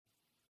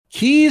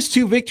Keys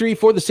to victory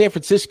for the San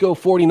Francisco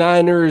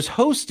 49ers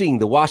hosting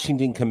the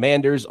Washington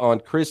Commanders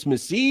on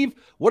Christmas Eve.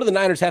 What do the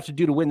Niners have to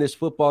do to win this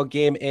football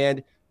game?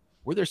 And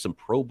were there some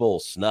Pro Bowl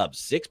snubs?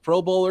 6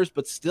 Pro Bowlers,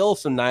 but still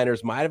some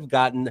Niners might have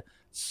gotten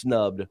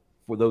snubbed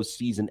for those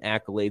season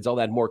accolades. All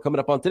that and more coming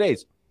up on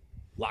today's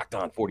Locked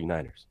On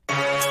 49ers.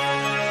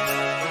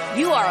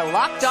 You are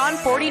Locked On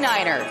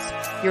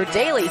 49ers, your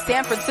daily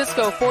San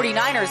Francisco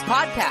 49ers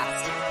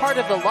podcast, part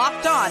of the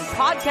Locked On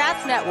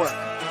Podcast Network,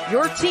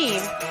 your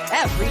team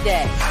every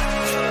day.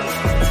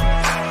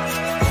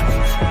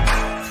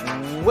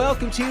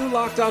 Welcome to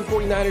Locked On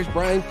 49ers.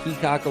 Brian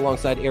Peacock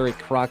alongside Eric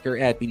Crocker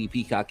at BD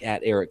Peacock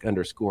at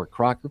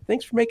Eric_Crocker.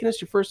 Thanks for making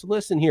us your first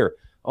listen here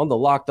on the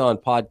Locked On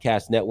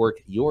Podcast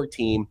Network, your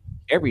team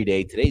every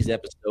day. Today's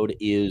episode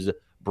is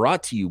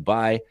brought to you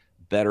by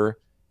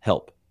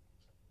BetterHelp.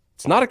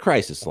 It's not a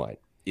crisis line.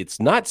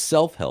 It's not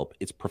self-help.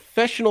 It's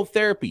professional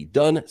therapy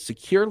done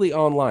securely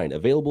online,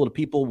 available to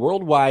people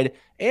worldwide,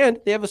 and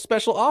they have a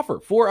special offer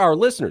for our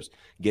listeners.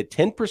 Get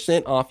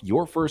 10% off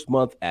your first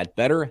month at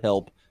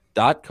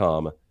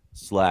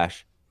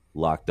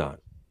BetterHelp.com/lockedon.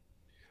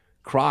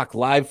 Croc,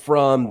 live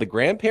from the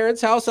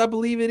grandparents' house, I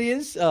believe it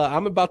is.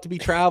 I'm about to be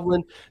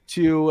traveling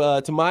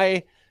to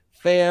my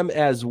fam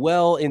as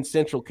well in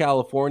Central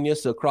California.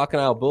 So Croc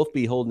and I will both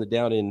be holding it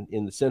down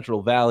in the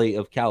Central Valley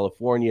of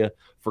California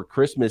for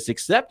Christmas,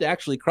 except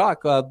actually,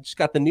 Croc, just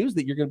got the news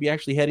that you're going to be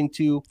actually heading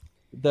to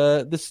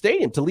the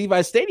stadium, to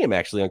Levi's Stadium,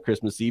 actually, on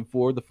Christmas Eve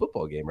for the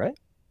football game, right?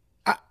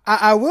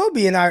 I will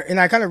be, and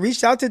I kind of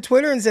reached out to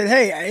Twitter and said,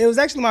 hey, it was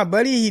actually my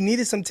buddy. He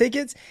needed some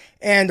tickets,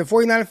 and the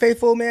 49er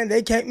faithful, man,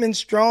 they came in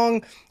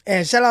strong.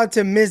 And shout out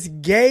to Miss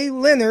Gay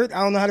Leonard.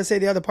 I don't know how to say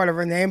the other part of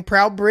her name.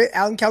 Proud Brit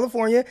out in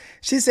California.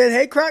 She said,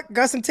 hey, Croc,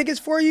 got some tickets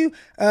for you.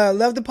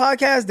 Love the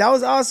podcast. That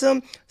was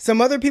awesome.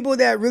 Some other people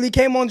that really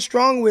came on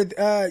strong with,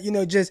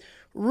 just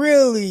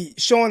really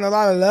showing a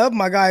lot of love.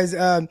 My guys,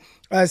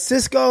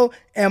 Cisco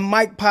and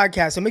Mike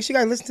podcast. So make sure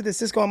you guys listen to the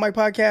Cisco and Mike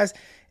podcast.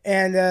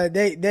 And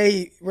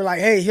they were like,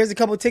 hey, here's a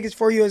couple of tickets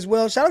for you as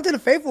well. Shout out to the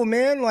faithful,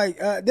 man. Like,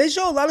 they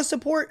show a lot of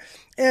support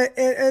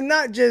and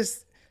not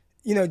just,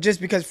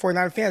 just because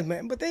 49er fans,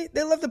 man, but they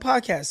love the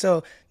podcast.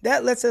 So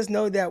that lets us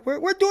know that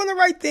we're doing the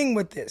right thing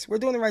with this. We're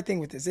doing the right thing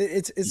with this.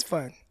 It's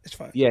fun. It's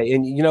fun. Yeah.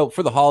 And,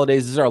 for the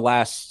holidays, this is our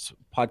last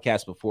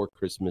podcast before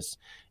Christmas.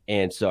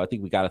 And so I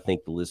think we got to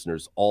thank the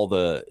listeners, all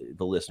the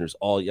listeners,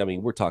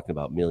 we're talking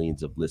about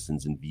millions of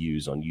listens and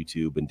views on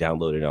YouTube and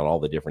downloaded on all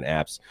the different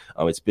apps.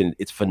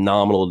 It's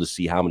phenomenal to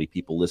see how many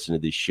people listen to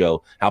this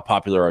show, how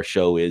popular our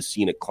show is,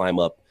 seeing it climb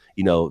up,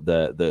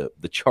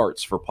 the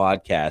charts for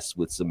podcasts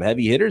with some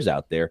heavy hitters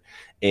out there.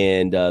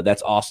 And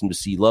that's awesome to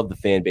see. Love the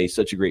fan base,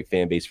 such a great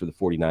fan base for the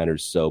 49ers.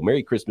 So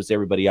Merry Christmas,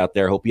 everybody out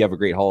there. Hope you have a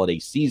great holiday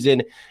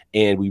season.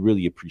 And we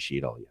really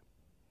appreciate all of you.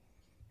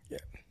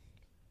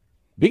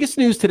 Biggest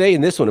news today in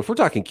this one, if we're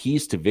talking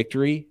keys to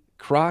victory,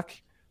 Croc,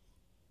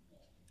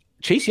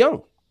 Chase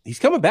Young, he's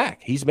coming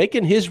back. He's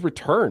making his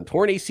return.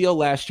 Torn ACL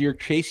last year.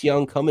 Chase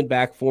Young coming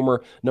back,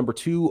 former number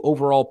 2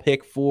 overall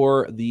pick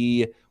for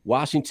the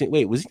Washington.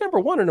 Wait, was he number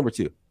 1 or number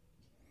 2?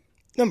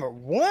 Number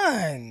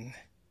 1.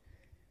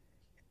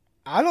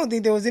 I don't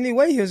think there was any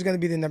way he was going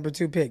to be the number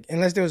 2 pick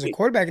unless there was a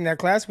quarterback in that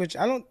class, which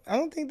I don't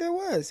think there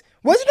was.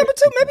 Was he number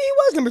 2? Maybe he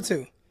was number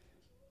 2.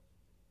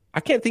 I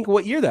can't think of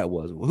what year that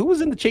was. Who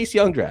was in the Chase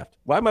Young draft?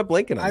 Why am I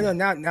blanking on I know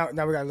that?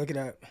 now we gotta look it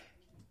up.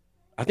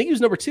 I think he was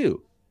number 2. Was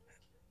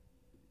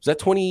that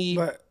 20?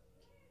 But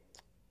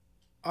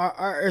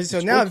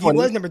so now if he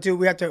was number 2,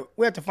 we have to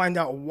find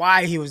out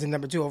why he was the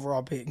number 2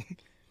 overall pick.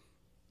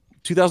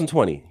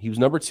 2020, he was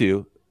number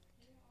 2.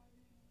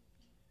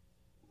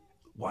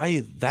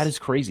 Why? That is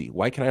crazy.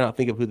 Why can I not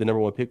think of who the number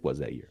 1 pick was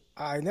that year?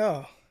 I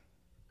know.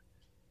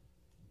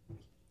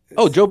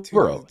 Oh, Joe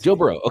Burrow. Joe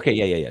Burrow. Okay,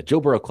 yeah. Joe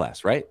Burrow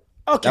class, right?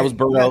 Okay, that was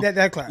Burrow.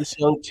 That class.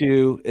 Young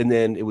 2, and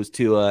then it was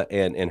Tua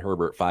and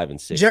Herbert 5 and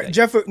 6.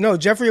 Jeffrey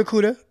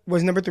Okudah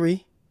was number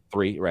 3.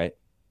 3, right?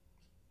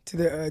 To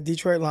the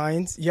Detroit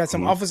Lions. You had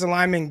some offensive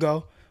linemen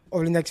go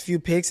over the next few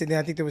picks, and then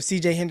I think there was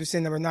C.J.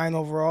 Henderson, number 9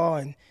 overall,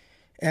 and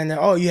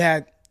you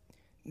had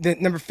the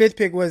number 5th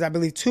pick was, I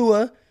believe,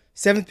 Tua.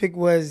 7th pick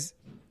was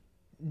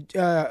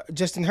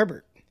Justin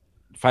Herbert.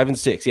 5 and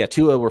 6, yeah.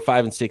 Tua were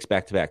 5 and 6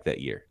 back to back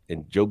that year,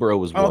 and Joe Burrow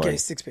was 1. Okay,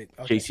 6th pick.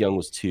 Okay. Chase Young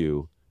was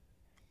 2.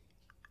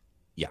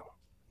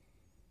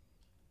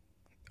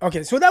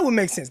 Okay, so that would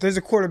make sense. There's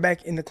a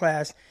quarterback in the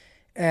class,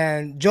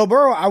 and Joe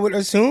Burrow, I would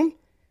assume,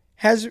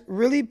 has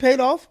really paid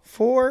off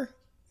for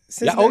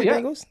Cincinnati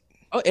Bengals.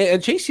 Oh,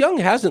 and Chase Young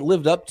hasn't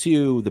lived up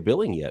to the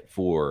billing yet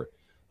for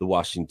the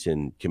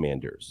Washington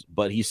Commanders,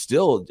 but he's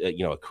still,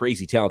 a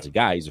crazy talented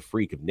guy. He's a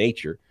freak of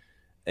nature,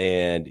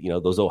 and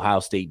those Ohio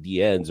State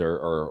DNs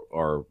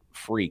are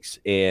freaks,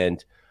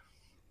 and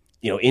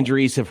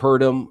injuries have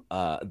hurt him.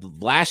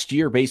 Last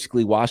year,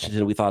 basically,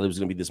 Washington, we thought it was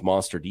going to be this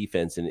monster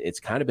defense, and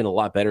it's kind of been a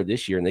lot better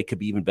this year, and they could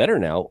be even better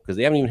now because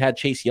they haven't even had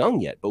Chase Young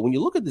yet. But when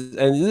you look at this,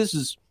 and this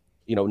is,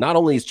 not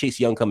only is Chase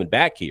Young coming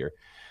back here,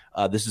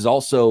 This is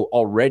also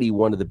already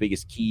one of the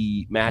biggest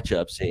key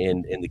matchups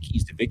and the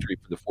keys to victory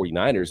for the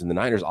 49ers. And the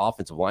Niners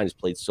offensive line has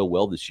played so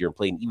well this year and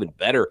playing even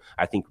better,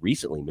 I think,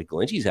 recently.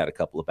 McGlinchey's had a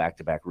couple of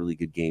back-to-back really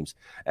good games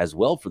as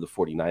well for the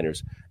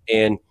 49ers.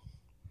 And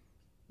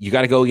you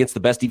got to go against the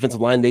best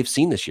defensive line they've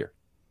seen this year.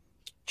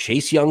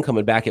 Chase Young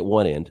coming back at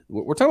one end.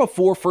 We're talking about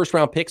 4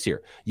 first-round picks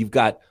here. You've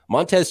got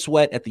Montez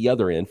Sweat at the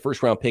other end,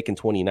 first-round pick in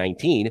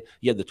 2019.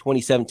 You have the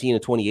 2017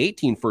 and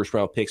 2018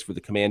 first-round picks for the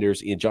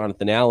Commanders in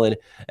Jonathan Allen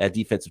at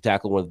defensive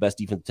tackle, one of the best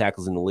defensive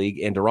tackles in the league,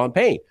 and Daron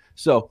Payne.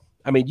 So,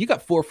 I mean, you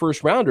got 4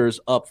 first-rounders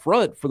up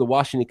front for the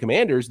Washington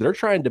Commanders. They're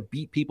trying to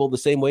beat people the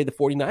same way the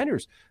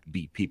 49ers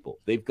beat people.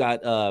 They've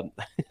got, I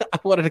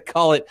wanted to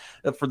call it,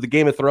 for the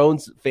Game of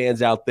Thrones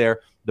fans out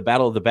there, the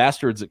Battle of the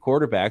Bastards at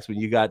quarterbacks, when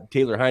you got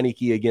Taylor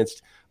Heineke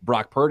against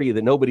Brock Purdy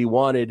that nobody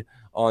wanted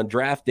on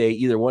draft day,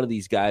 either one of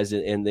these guys,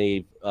 and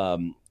they've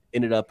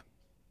ended up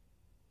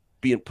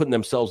putting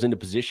themselves into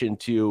position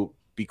to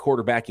be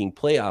quarterbacking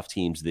playoff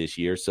teams this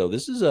year. So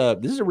this is a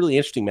really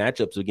interesting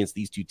matchups against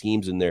these two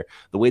teams and the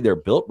way they're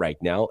built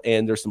right now.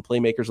 And there's some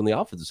playmakers on the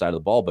offensive side of the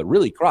ball, but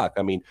really, Croc,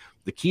 I mean,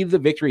 the key to the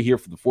victory here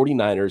for the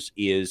 49ers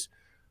is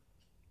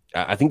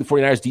I think the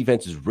 49ers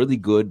defense is really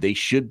good. They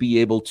should be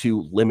able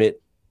to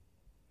limit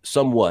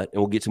somewhat,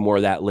 and we'll get to more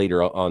of that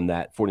later on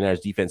that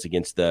 49ers defense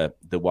against the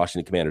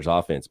Washington Commanders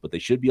offense, but they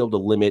should be able to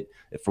limit,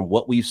 from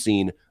what we've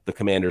seen, the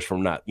Commanders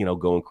from not,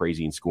 going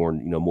crazy and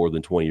scoring, more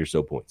than 20 or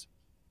so points.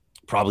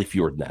 Probably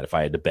fewer than that if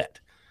I had to bet.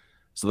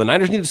 So the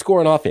Niners need to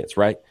score on offense,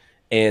 right?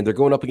 And they're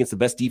going up against the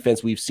best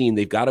defense we've seen.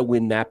 They've got to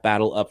win that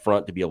battle up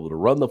front to be able to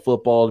run the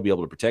football, to be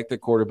able to protect their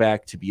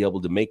quarterback, to be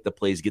able to make the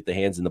plays, get the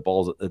hands of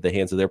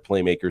their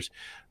playmakers.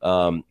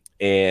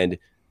 And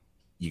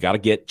you got to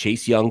get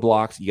Chase Young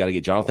blocked. You got to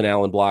get Jonathan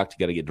Allen blocked. You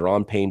got to get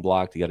Daron Payne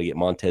blocked. You got to get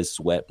Montez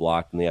Sweat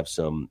blocked. And they have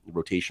some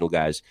rotational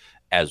guys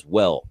as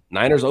well.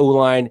 Niners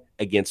O-line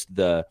against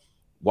the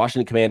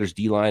Washington Commanders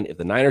D-line. If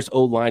the Niners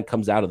O-line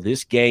comes out of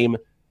this game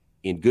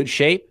in good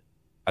shape,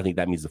 I think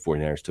that means the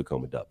 49ers took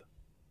home a dub.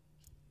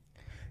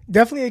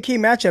 Definitely a key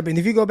matchup. And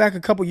if you go back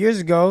a couple years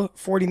ago,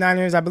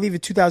 49ers, I believe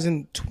in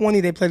 2020,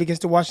 they played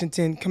against the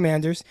Washington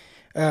Commanders.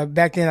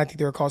 Back then, I think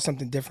they were called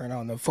something different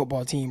on the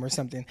football team or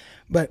something.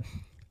 But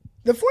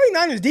the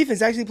 49ers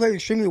defense actually played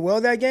extremely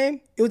well that game.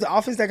 It was the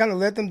offense that kind of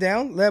let them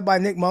down, led by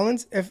Nick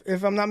Mullins,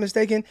 if I'm not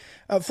mistaken.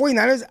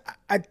 49ers,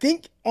 I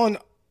think on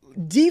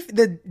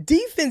the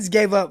defense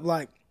gave up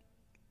like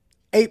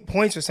 8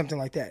 points or something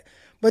like that.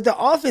 But the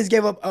offense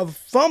gave up a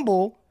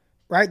fumble,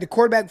 right? The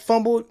quarterback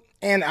fumbled,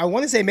 and I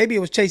want to say maybe it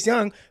was Chase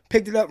Young,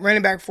 picked it up, ran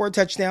it back for a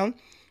touchdown.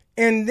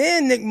 And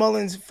then Nick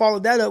Mullins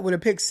followed that up with a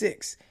pick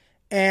 6.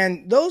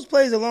 And those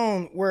plays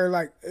alone were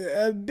like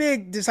a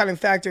big deciding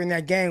factor in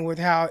that game with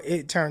how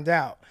it turned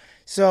out.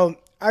 So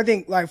I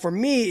think, like, for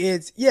me,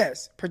 it's,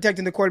 yes,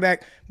 protecting the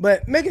quarterback,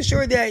 but making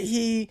sure that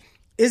he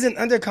isn't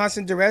under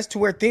constant duress to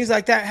where things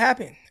like that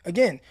happen.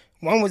 Again,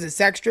 one was a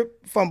sack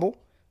strip fumble,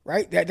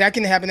 right? That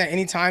can happen at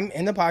any time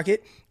in the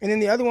pocket. And then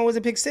the other one was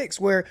a pick 6,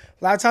 where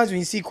a lot of times when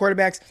you see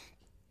quarterbacks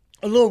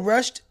a little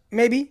rushed,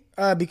 maybe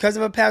because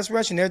of a pass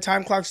rush and their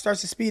time clock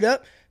starts to speed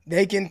up,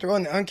 they can throw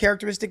an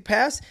uncharacteristic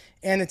pass,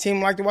 and a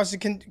team like the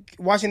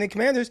Washington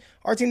Commanders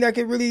are a team that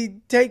could really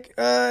take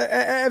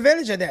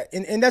advantage of that.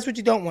 And that's what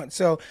you don't want.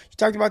 So you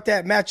talked about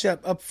that matchup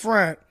up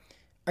front.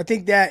 I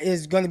think that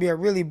is going to be a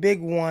really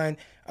big one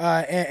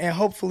and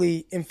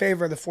hopefully in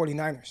favor of the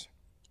 49ers.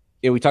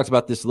 Yeah, we talked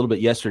about this a little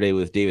bit yesterday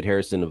with David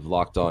Harrison of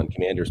Locked On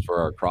Commanders for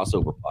our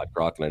crossover pod,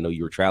 Croc, and I know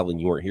you were traveling,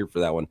 you weren't here for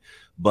that one,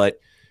 but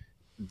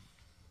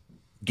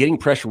getting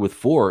pressure with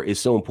 4 is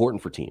so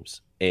important for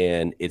teams.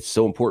 And it's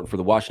so important for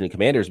the Washington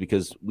Commanders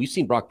because we've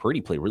seen Brock Purdy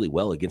play really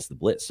well against the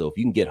blitz. So if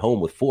you can get home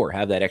with 4,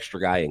 have that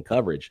extra guy in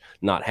coverage,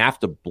 not have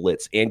to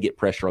blitz and get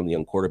pressure on the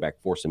young quarterback,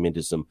 force him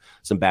into some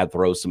bad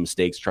throws, some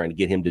mistakes, trying to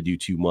get him to do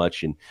too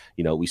much. And,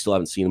 we still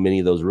haven't seen many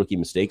of those rookie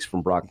mistakes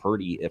from Brock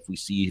Purdy. If we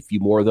see a few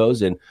more of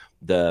those and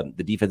the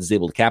defense is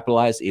able to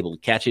capitalize, able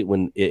to catch it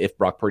if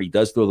Brock Purdy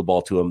does throw the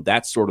ball to him,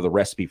 that's sort of the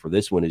recipe for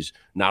this one. Is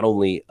not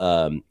only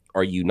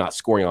are you not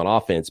scoring on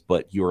offense,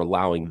 but you're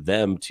allowing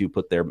them to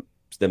put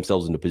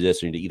themselves into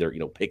position to either,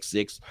 pick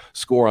 6,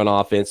 score on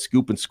offense,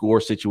 scoop and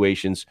score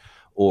situations,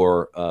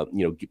 or,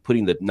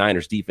 putting the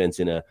Niners defense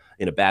in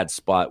a bad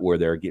spot where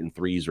they're getting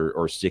 3s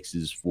or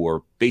 6s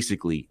for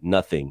basically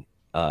nothing.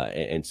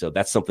 And so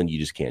that's something you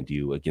just can't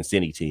do against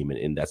any team.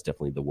 And that's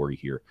definitely the worry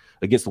here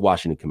against the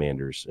Washington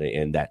Commanders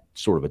and that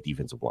sort of a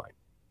defensive line.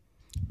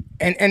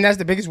 And that's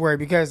the biggest worry,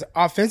 because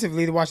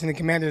offensively, the Washington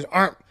Commanders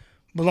aren't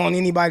blowing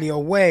anybody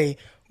away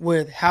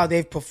with how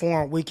they've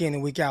performed week in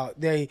and week out.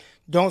 They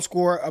don't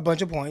score a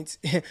bunch of points.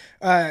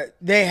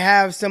 They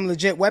have some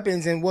legit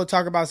weapons, and we'll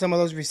talk about some of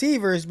those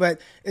receivers,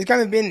 but it's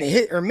kind of been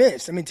hit or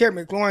miss. I mean, Terry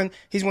McLaurin,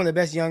 he's one of the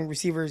best young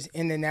receivers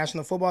in the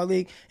National Football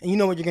League, and you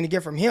know what you're going to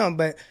get from him,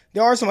 but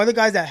there are some other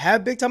guys that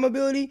have big-time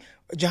ability.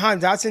 Jahan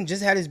Dotson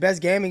just had his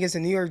best game against the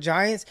New York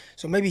Giants,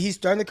 so maybe he's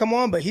starting to come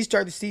on, but he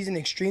started the season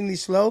extremely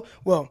slow.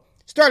 Well,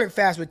 started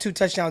fast with 2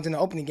 touchdowns in the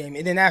opening game,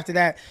 and then after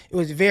that, it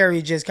was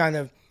very just kind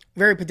of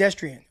very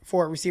pedestrian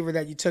for a receiver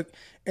that you took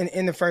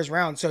in the first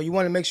round. So you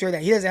want to make sure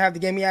that he doesn't have the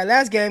game he had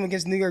last game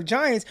against the New York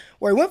Giants,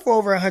 where he went for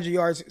over 100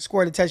 yards,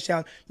 scored a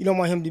touchdown. You don't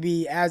want him to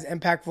be as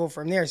impactful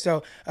from there.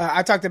 So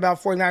I talked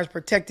about 49ers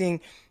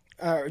protecting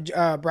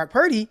Brock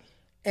Purdy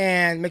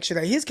and make sure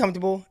that he's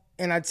comfortable.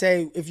 And I'd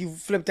say if you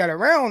flip that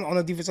around on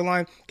the defensive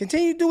line,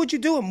 continue to do what you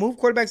do and move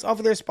quarterbacks off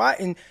of their spot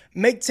and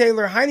make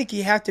Taylor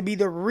Heinicke have to be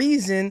the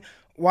reason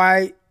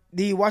why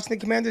the Washington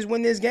Commanders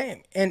win this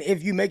game. And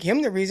if you make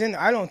him the reason,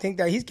 I don't think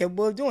that he's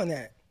capable of doing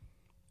that.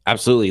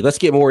 Absolutely. Let's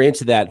get more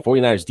into that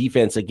 49ers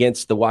defense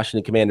against the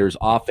Washington Commanders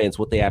offense,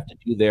 what they have to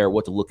do there,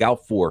 what to look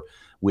out for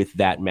with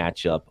that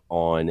matchup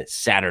on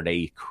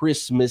Saturday,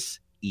 Christmas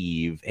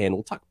Eve. And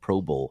we'll talk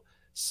Pro Bowl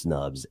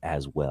snubs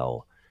as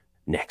well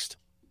next.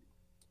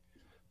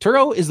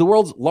 Turo is the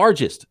world's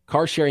largest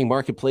car-sharing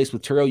marketplace.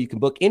 With Turo, you can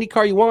book any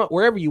car you want,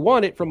 wherever you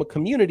want it, from a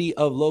community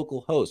of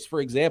local hosts.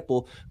 For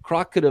example,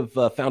 Croc could have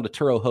found a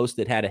Turo host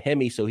that had a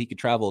Hemi so he could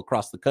travel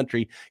across the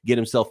country, get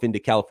himself into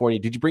California.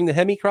 Did you bring the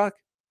Hemi, Croc?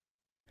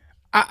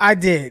 I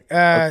did.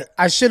 Okay.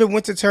 I should have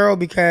went to Turo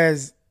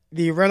because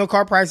the rental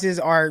car prices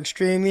are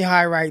extremely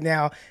high right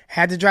now.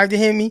 Had to drive the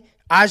Hemi.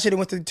 I should have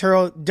went to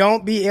Turo.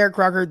 Don't be Eric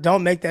Crocker.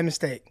 Don't make that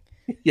mistake.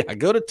 Yeah,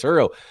 go to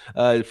Turo.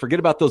 Forget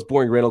about those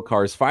boring rental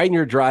cars. Find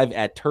your drive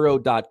at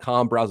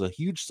Turo.com. Browse a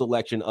huge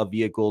selection of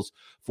vehicles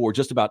for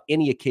just about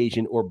any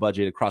occasion or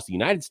budget across the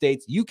United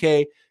States,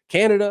 UK,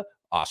 Canada,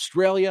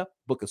 Australia.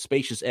 Book a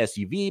spacious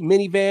SUV,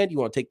 minivan. You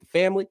want to take the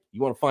family.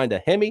 You want to find a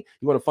Hemi.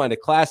 You want to find a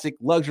classic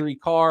luxury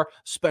car,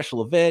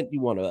 special event.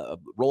 You want to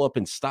roll up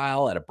in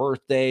style at a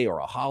birthday or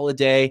a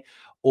holiday,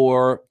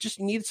 or just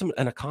need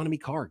an economy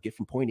car, get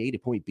from point A to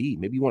point B.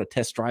 Maybe you want to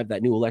test drive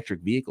that new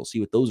electric vehicle, see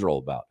what those are all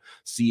about,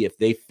 see if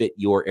they fit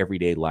your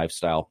everyday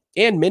lifestyle.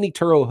 And many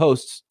Turo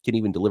hosts can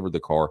even deliver the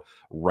car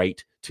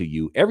right to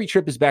you. Every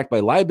trip is backed by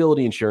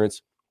liability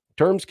insurance.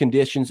 Terms,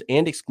 conditions,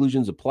 and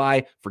exclusions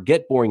apply.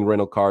 Forget boring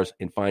rental cars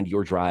and find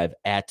your drive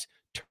at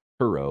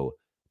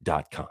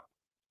Turo.com.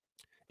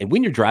 And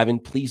when you're driving,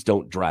 please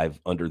don't drive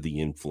under the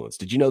influence.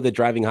 Did you know that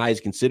driving high is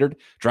considered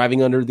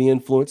driving under the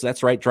influence?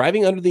 That's right.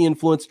 Driving under the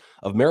influence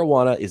of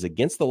marijuana is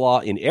against the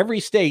law in every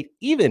state,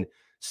 even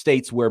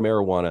states where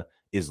marijuana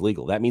is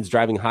legal. That means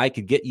driving high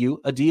could get you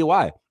a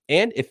DUI.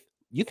 And if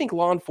you think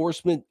law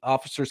enforcement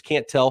officers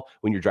can't tell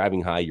when you're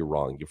driving high, you're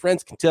wrong. Your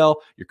friends can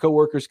tell, your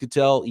coworkers can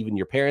tell, even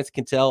your parents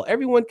can tell,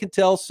 everyone can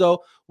tell.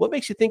 So what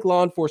makes you think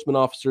law enforcement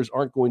officers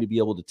aren't going to be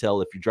able to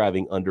tell if you're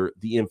driving under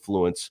the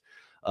influence?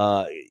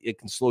 It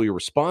can slow your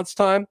response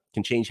time,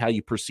 can change how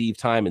you perceive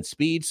time and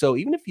speed. So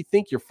even if you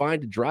think you're fine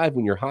to drive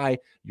when you're high,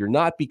 you're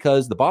not,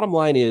 because the bottom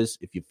line is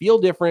if you feel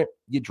different,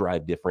 you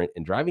drive different.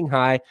 And driving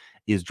high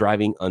is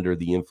driving under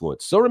the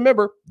influence. So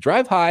remember,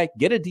 drive high,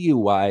 get a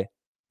DUI.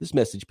 This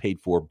message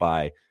paid for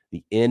by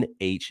the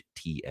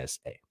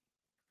NHTSA.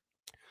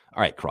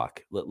 All right,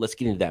 Croc, let's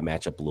get into that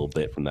matchup a little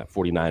bit from that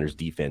 49ers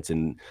defense.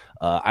 And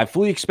I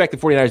fully expect the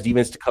 49ers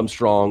defense to come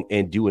strong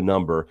and do a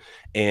number.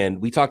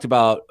 And we talked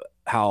about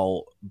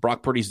how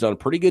Brock Purdy's done a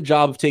pretty good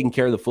job of taking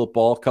care of the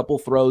football. A couple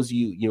throws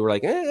you were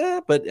like,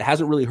 but it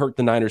hasn't really hurt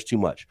the Niners too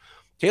much.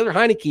 Taylor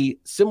Heinicke,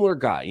 similar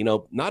guy,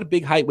 not a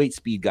big height, weight,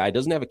 speed guy,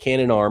 doesn't have a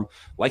cannon arm,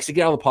 likes to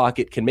get out of the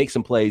pocket, can make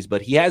some plays,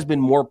 but he has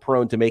been more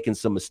prone to making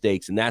some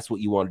mistakes, and that's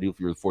what you want to do if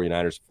you're the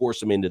 49ers,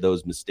 force him into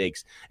those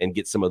mistakes and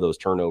get some of those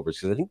turnovers,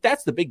 because I think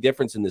that's the big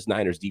difference in this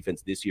Niners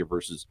defense this year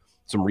versus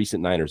some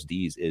recent Niners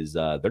Ds is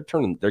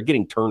they're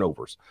getting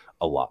turnovers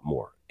a lot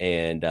more.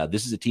 And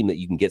this is a team that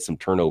you can get some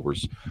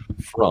turnovers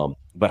from.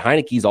 But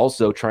Heinicke's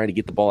also trying to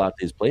get the ball out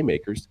to his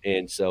playmakers.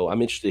 And so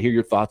I'm interested to hear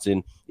your thoughts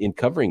in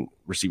covering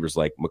receivers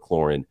like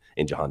McLaurin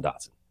and Jahan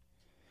Dotson.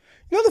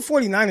 The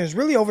 49ers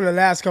really over the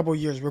last couple of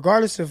years,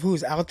 regardless of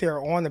who's out there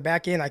on the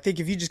back end, I think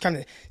if you just kind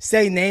of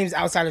say names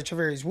outside of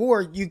Travarius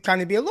Ward, you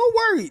kind of be a little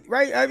worried,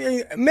 right? I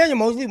mean, Emmanuel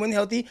Mosley when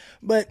healthy,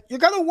 but you're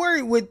kind of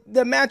worried with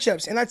the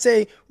matchups. And I'd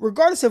say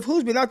regardless of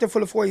who's been out there for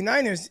the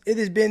 49ers, it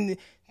has been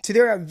to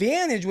their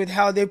advantage with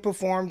how they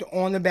performed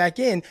on the back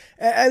end,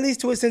 at least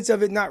to a sense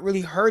of it not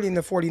really hurting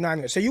the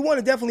 49ers. So you want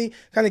to definitely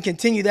kind of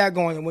continue that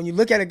going. And when you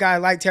look at a guy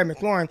like Terry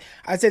McLaurin,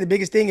 I'd say the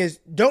biggest thing is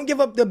don't give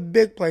up the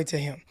big play to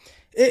him.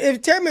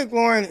 If Terry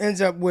McLaurin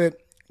ends up with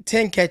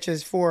 10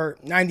 catches for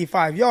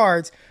 95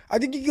 yards, I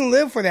think you can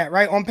live for that,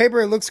 right? On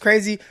paper, it looks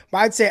crazy, but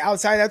I'd say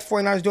outside that, the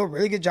 49ers do a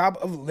really good job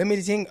of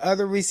limiting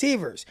other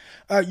receivers.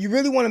 You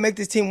really want to make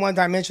this team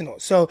one-dimensional.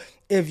 So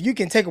if you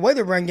can take away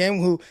the run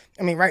game,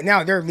 right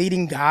now, their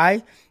leading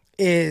guy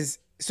is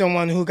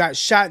someone who got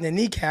shot in the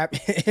kneecap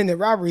in the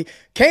robbery,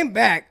 came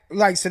back,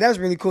 so that's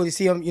really cool to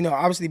see him,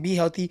 obviously be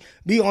healthy,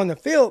 be on the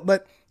field,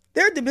 but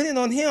they're depending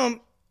on him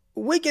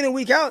week in and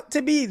week out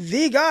to be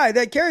the guy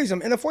that carries them.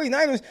 And the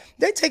 49ers,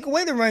 they take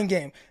away the run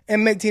game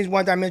and make teams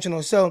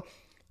one-dimensional. So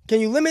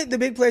can you limit the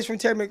big plays from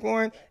Terry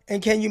McLaurin,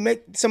 and can you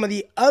make some of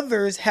the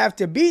others have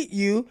to beat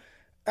you?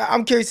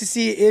 I'm curious to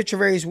see if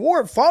Travarius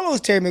Ward follows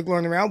Terry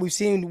McLaurin around. We've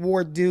seen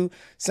Ward do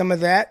some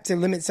of that to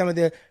limit some of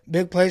the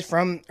big plays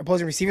from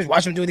opposing receivers.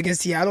 Watch him do it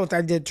against Seattle.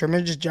 I did a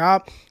tremendous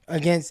job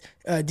against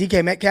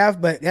DK Metcalf.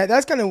 But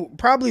that's kind of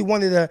probably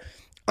one of the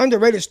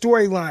underrated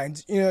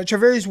storylines.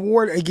 Charvarius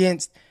Ward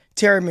against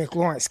Terry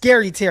McLaurin,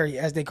 Scary Terry,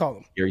 as they call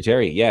him. Scary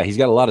Terry, yeah, he's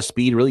got a lot of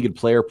speed, really good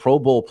player, Pro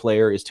Bowl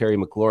player is Terry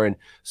McLaurin.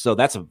 So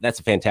that's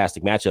a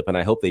fantastic matchup, and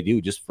I hope they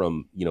do. Just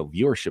from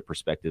viewership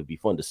perspective, it'd be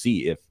fun to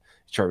see if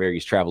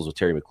Charvarius travels with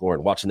Terry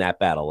McLaurin, watching that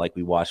battle like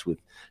we watched with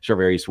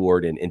Charvarius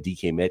Ward and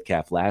DK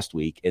Metcalf last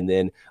week, and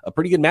then a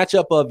pretty good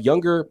matchup of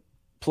younger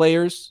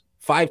players,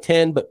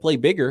 5'10", but play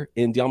bigger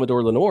in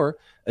Diamador Lenoir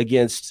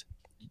against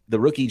the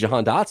rookie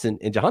Jahan Dotson.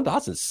 And Jahan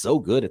Dotson's so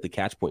good at the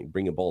catch point,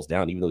 bringing balls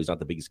down, even though he's not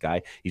the biggest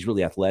guy. He's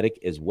really athletic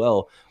as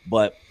well.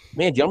 But,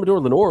 man,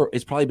 Diamador Lenoir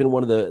has probably been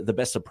one of the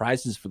best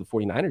surprises for the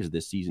 49ers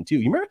this season, too.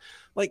 You remember,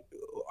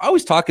 I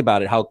always talk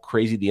about it, how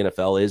crazy the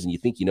NFL is, and you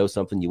think you know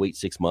something, you wait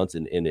 6 months,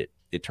 and it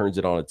turns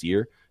it on its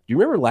ear. Do you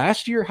remember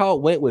last year how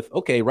it went with,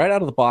 okay, right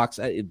out of the box,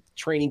 at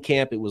training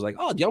camp, it was like,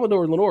 oh,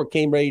 Diamador Lenoir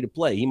came ready to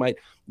play. He might,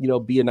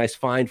 be a nice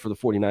find for the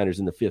 49ers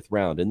in the 5th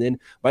round. And then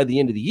by the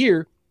end of the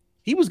year,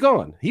 he was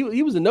gone.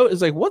 He was a note.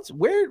 It's like,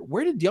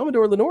 where did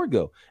Diamador Lenoir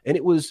go? And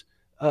it was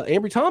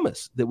Ambry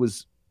Thomas that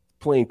was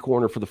playing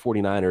corner for the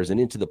 49ers and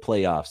into the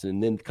playoffs.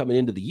 And then coming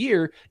into the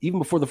year, even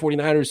before the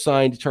 49ers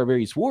signed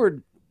Charvarius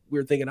Ward, we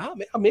were thinking,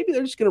 maybe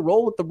they're just going to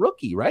roll with the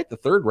rookie, right? The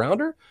 3rd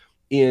rounder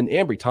in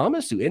Ambry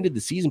Thomas, who ended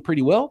the season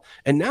pretty well.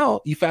 And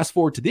now you fast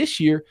forward to this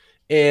year,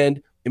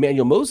 and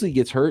Emmanuel Moseley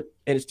gets hurt,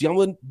 and it's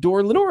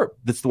Diamador Lenoir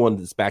that's the one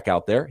that's back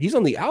out there. He's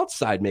on the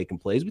outside making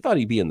plays. We thought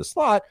he'd be in the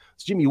slot.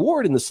 It's Jimmy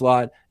Ward in the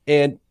slot,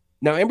 and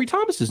now Ambry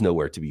Thomas is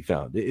nowhere to be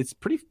found. It's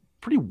pretty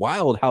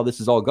wild how this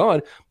has all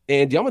gone,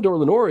 and Diamador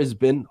Lenoir has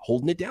been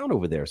holding it down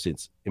over there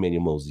since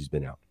Emmanuel Moseley's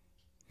been out.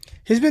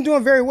 He's been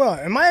doing very well.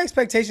 And my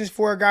expectations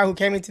for a guy who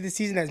came into the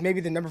season as maybe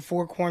the number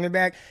 4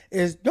 cornerback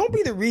is don't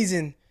be the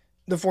reason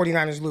the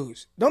 49ers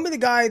lose. Don't be the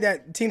guy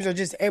that teams are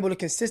just able to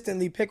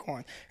consistently pick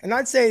on. And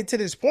I'd say to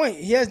this point,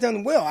 he has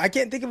done well. I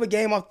can't think of a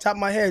game off the top of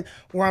my head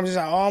where I'm just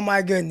like, oh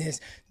my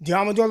goodness,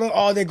 Diamador Lenoir,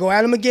 oh, they go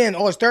at him again.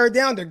 Oh, it's 3rd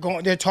down.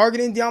 They're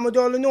targeting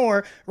Diamador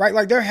Lenoir, right?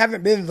 Like there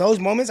haven't been those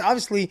moments,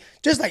 obviously,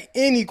 just like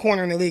any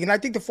corner in the league. And I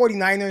think the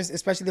 49ers,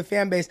 especially the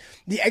fan base,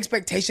 the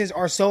expectations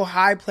are so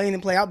high playing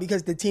and play out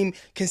because the team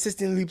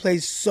consistently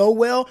plays so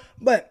well.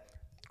 But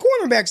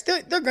cornerbacks,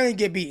 they're going to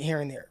get beat here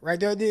and there, right?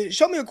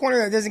 Show me a corner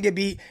that doesn't get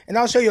beat, and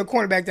I'll show you a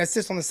cornerback that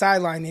sits on the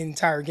sideline the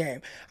entire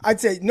game. I'd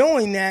say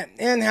knowing that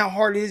and how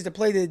hard it is to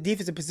play the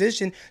defensive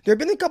position, there have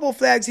been a couple of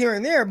flags here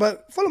and there,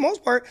 but for the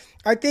most part,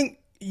 I think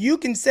you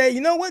can say,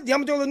 you know what,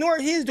 Diamador Lenoir,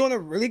 he is doing a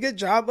really good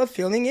job of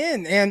filling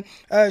in, and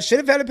should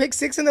have had a pick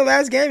 6 in the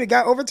last game. It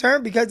got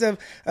overturned because of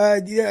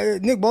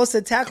Nick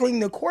Bosa tackling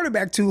the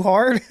quarterback too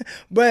hard.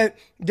 But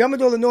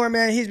Diamador Lenoir,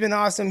 man, he's been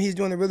awesome. He's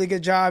doing a really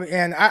good job,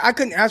 and I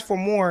couldn't ask for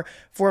more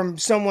from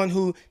someone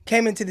who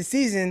came into the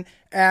season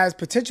as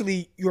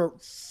potentially your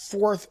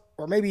 4th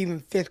or maybe even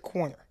 5th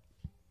corner.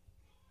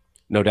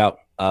 No doubt.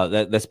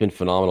 That's been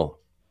phenomenal.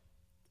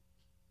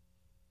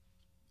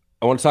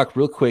 I want to talk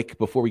real quick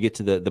before we get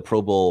to the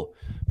Pro Bowl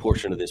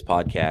portion of this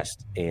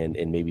podcast and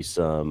maybe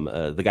some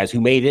the guys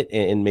who made it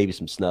and maybe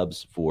some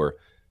snubs for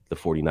the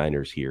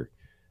 49ers here.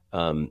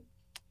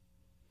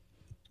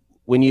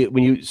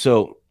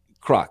 So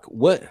Croc,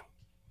 what,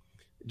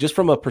 just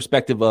from a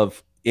perspective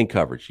of in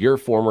coverage, you're a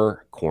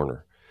former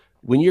corner.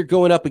 When you're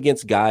going up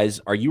against guys,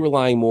 are you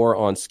relying more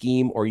on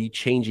scheme or are you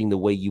changing the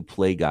way you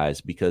play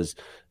guys? Because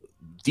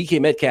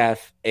DK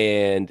Metcalf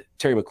and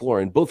Terry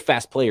McLaurin, both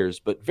fast players,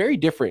 but very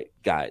different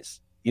guys.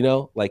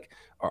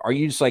 Are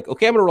you just like,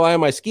 okay, I'm going to rely on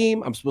my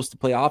scheme. I'm supposed to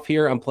play off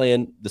here. I'm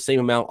playing the same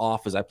amount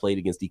off as I played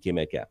against DK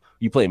Metcalf. Are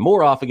you playing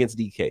more off against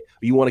DK? Or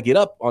you want to get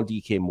up on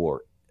DK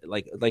more?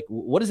 Like,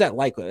 what is that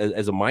like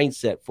as a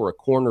mindset for a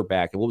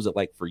cornerback? And what was it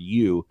like for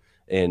you?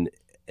 And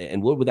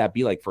what would that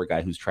be like for a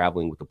guy who's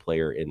traveling with a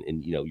player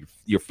and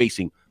you're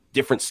facing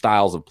different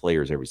styles of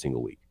players every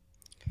single week?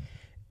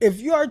 If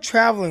you are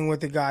traveling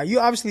with a guy, you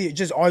obviously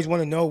just always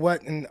want to know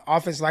what an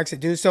offense likes to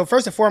do. So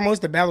first and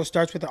foremost, the battle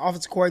starts with the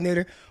offensive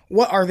coordinator.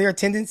 What are their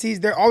tendencies?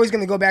 They're always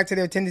going to go back to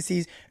their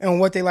tendencies and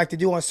what they like to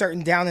do on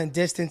certain down and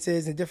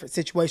distances and different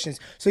situations.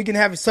 So you can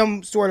have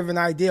some sort of an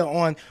idea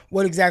on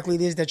what exactly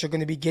it is that you're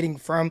going to be getting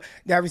from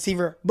that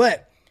receiver.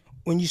 But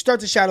when you start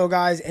to shadow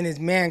guys and his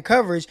man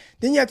coverage,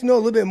 then you have to know a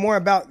little bit more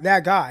about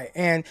that guy.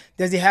 And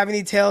does he have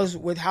any tells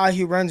with how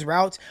he runs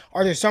routes?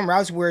 Are there some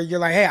routes where you're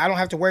like, hey, I don't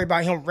have to worry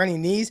about him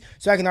running these,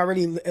 so I can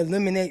already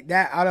eliminate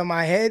that out of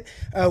my head?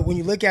 When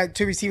you look at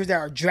 2 receivers that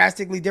are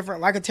drastically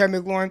different, like a Terry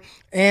McLaurin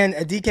and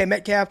a DK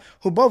Metcalf,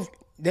 who both,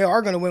 they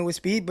are going to win with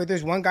speed, but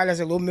there's one guy that's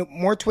a little bit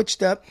more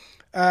twitched up.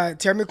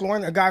 Terry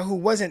McLaurin, a guy who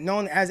wasn't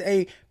known as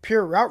a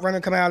pure route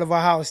runner coming out of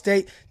Ohio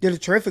State, did a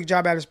terrific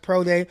job at his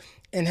pro day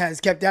and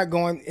has kept that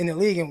going in the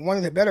league. And one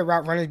of the better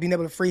route runners, being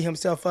able to free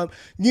himself up.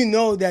 You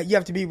know that you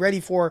have to be ready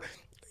for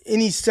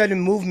any sudden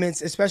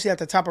movements, especially at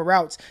the top of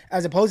routes,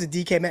 as opposed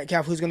to DK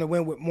Metcalf, who's going to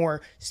win with more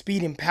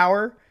speed and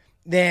power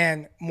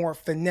than more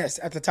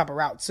finesse at the top of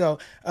routes. So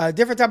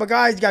different type of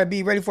guys, you got to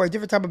be ready for a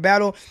different type of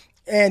battle.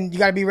 And you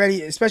got to be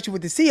ready, especially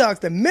with the Seahawks,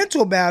 the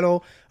mental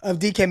battle of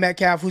DK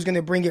Metcalf, who's going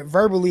to bring it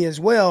verbally as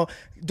well.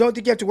 Don't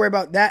think you have to worry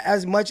about that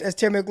as much as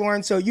Terry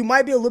McLaurin. So you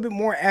might be a little bit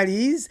more at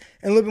ease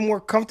and a little bit more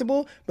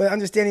comfortable, but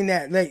understanding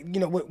that, like, you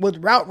know,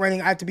 with route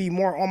running, I have to be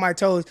more on my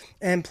toes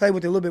and play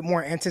with a little bit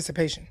more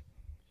anticipation.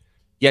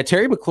 Yeah,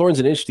 Terry McLaurin's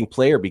an interesting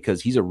player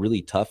because he's a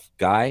really tough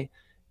guy,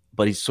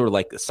 but he's sort of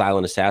like a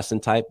silent assassin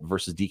type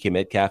versus DK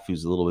Metcalf,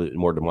 who's a little bit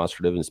more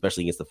demonstrative, and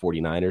especially against the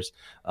 49ers.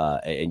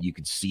 And you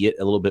could see it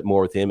a little bit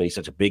more with him. And he's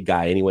such a big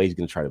guy anyway. He's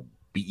going to try to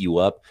beat you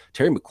up.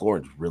 Terry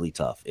McLaurin's really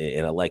tough.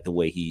 And I like the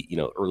way he, you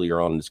know,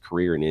 earlier on in his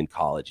career and in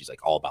college, he's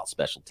like all about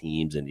special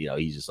teams. And, you know,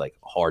 he's just like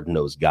a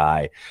hard-nosed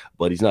guy.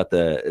 But he's not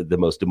the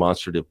most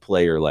demonstrative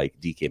player like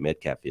DK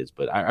Metcalf is.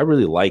 But I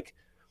really like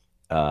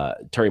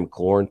Terry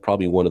McLaurin,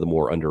 probably one of the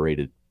more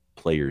underrated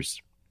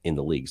players in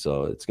the league.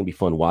 So it's going to be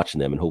fun watching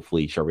them, and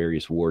hopefully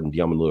Charvarius Ward and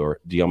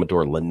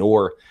Deommodore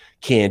Lenoir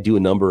can do a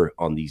number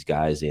on these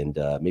guys and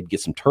maybe get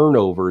some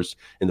turnovers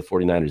in the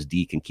 49ers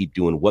D and keep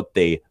doing what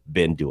they've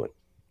been doing.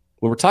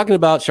 When we're talking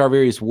about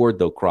Charvarius Ward,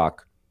 though,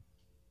 Croc,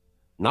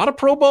 not a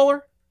Pro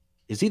Bowler.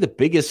 Is he the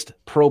biggest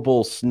Pro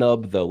Bowl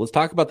snub, though? Let's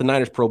talk about the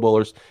Niners Pro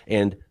Bowlers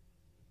and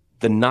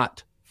the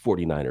not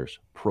 49ers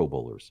Pro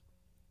Bowlers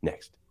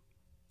next.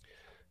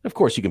 Of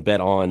course, you can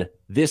bet on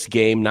this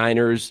game,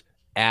 Niners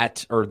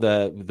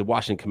the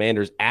Washington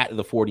Commanders at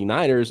the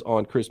 49ers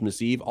on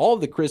Christmas Eve. All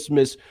of the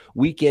Christmas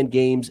weekend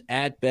games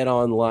at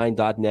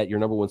betonline.net, your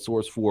number one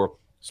source for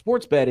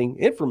sports betting,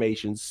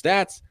 information,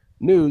 stats,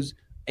 news,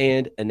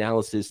 and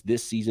analysis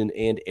this season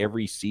and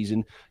every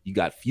season. You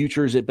got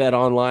futures at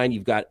BetOnline.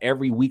 You've got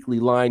every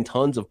weekly line,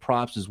 tons of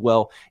props as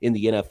well in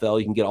the NFL.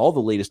 You can get all the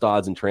latest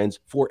odds and trends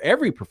for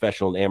every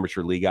professional and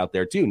amateur league out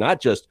there too,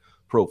 not just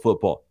pro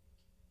football.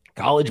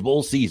 College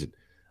bowl season,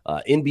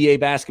 NBA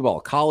basketball,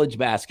 college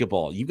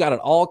basketball. You've got it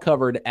all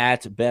covered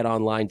at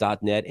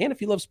betonline.net. And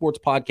if you love sports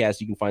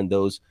podcasts, you can find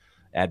those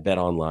at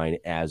BetOnline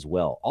as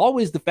well.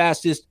 Always the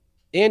fastest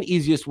and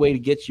easiest way to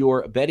get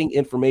your betting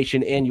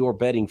information and your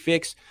betting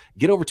fix.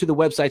 Get over to the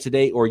website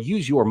today or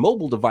use your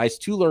mobile device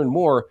to learn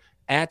more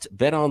at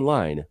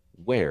BetOnline,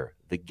 where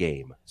the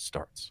game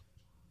starts.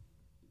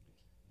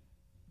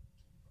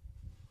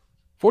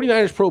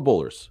 49ers Pro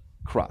Bowlers,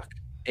 Croc.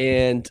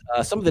 And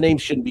some of the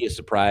names shouldn't be a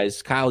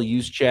surprise. Kyle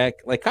Juszczyk.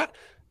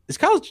 Does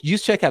Kyle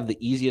Juszczyk have the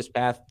easiest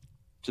path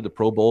to the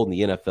Pro Bowl in the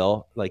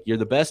NFL? Like, you're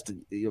the best,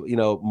 you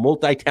know,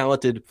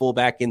 multi-talented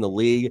fullback in the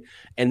league.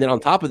 And then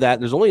on top of that,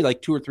 there's only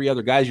like 2 or 3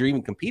 other guys you're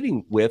even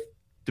competing with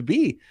to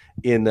be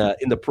in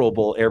the Pro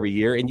Bowl every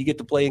year. And you get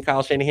to play in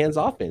Kyle Shanahan's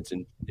offense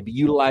and be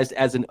utilized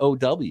as an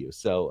OW.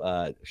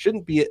 So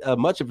shouldn't be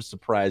much of a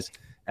surprise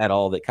at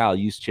all that Kyle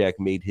Juszczyk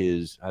made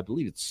his, I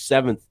believe it's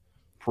 7th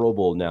Pro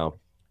Bowl now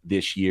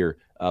this year.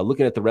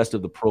 Looking at the rest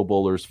of the Pro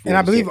Bowlers. And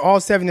I believe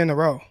all 7 in a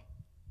row.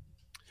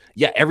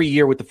 Yeah, every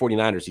year with the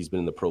 49ers, he's been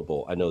in the Pro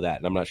Bowl. I know that.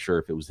 And I'm not sure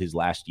if it was his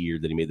last year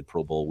that he made the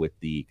Pro Bowl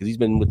because he's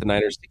been with the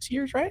Niners 6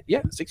 years, right?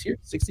 Yeah, 6 years,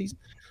 6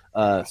 seasons.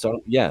 So,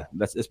 yeah,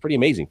 that's pretty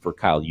amazing for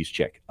Kyle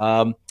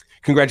Juszczyk.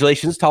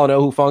 Congratulations,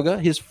 Talanoa Hufanga,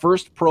 his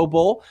first Pro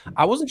Bowl.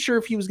 I wasn't sure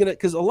if he was going to –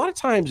 because a lot of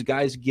times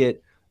guys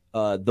get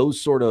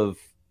those sort of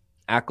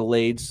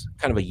accolades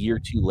kind of a year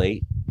too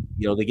late.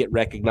 You know, they get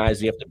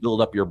recognized. You have to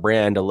build up your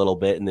brand a little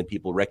bit, and then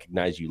people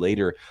recognize you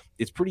later.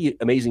 It's pretty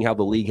amazing how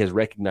the league has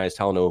recognized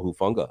Talanoa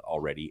Hufanga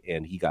already,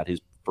 and he got his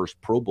first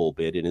Pro Bowl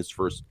bid in his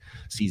first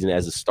season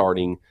as a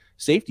starting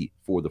safety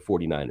for the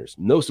 49ers.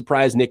 No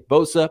surprise, Nick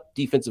Bosa,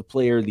 Defensive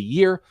Player of the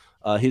Year.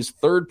 His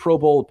 3rd Pro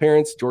Bowl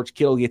appearance. George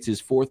Kittle gets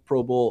his 4th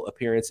Pro Bowl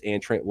appearance,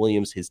 and Trent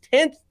Williams his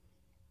 10th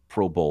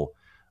Pro Bowl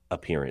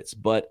appearance.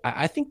 But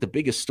I think the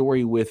biggest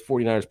story with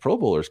 49ers Pro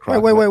Bowlers.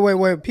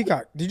 Wait,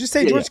 Peacock. Did you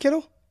say George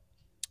Kittle?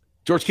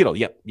 George Kittle,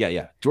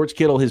 yeah. George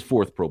Kittle, his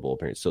 4th Pro Bowl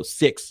appearance. So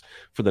 6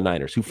 for the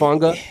Niners.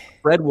 Hufanga,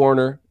 Fred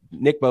Warner,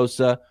 Nick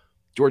Bosa,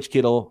 George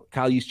Kittle,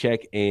 Kyle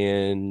Juszczyk,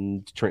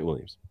 and Trent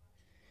Williams.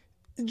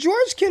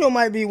 George Kittle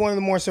might be one of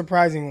the more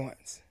surprising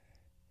ones.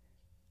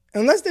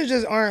 Unless there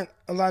just aren't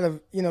a lot of,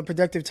 you know,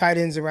 productive tight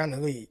ends around the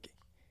league.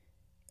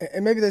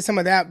 And maybe there's some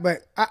of that,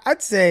 but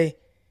I'd say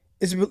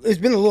it's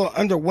been a little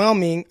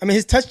underwhelming. I mean,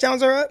 his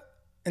touchdowns are up,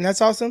 and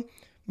that's awesome.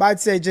 But I'd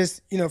say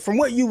just, you know, from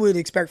what you would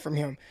expect from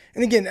him.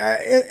 And again,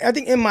 I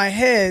think in my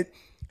head,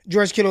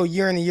 George Kittle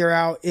year in and year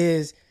out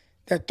is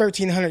that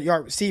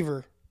 1,300-yard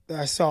receiver that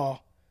I saw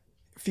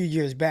a few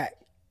years back.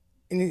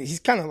 And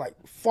he's kind of like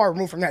far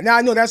removed from that. Now,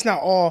 I know that's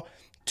not all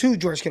to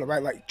George Kittle,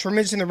 right? Like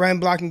tremendous in the run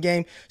blocking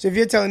game. So if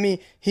you're telling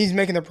me he's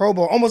making the Pro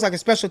Bowl, almost like a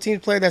special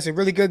teams player that's a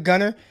really good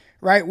gunner,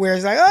 right? Where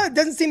it's like, it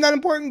doesn't seem that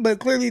important, but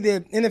clearly the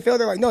NFL,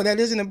 they're like, no,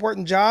 that is an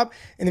important job.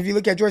 And if you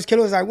look at George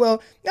Kittle, it's like,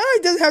 well, no, he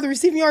doesn't have the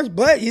receiving yards,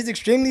 but he's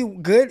extremely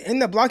good in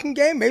the blocking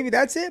game. Maybe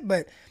that's it.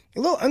 But a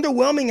little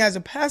underwhelming as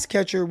a pass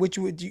catcher, which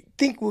would you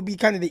think would be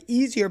kind of the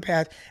easier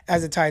path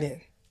as a tight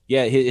end.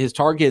 Yeah, his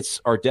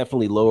targets are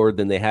definitely lower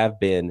than they have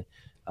been,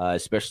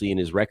 especially in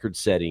his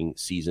record-setting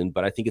season.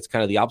 But I think it's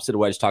kind of the opposite of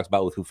what I just talked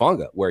about with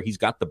Hufanga, where he's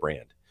got the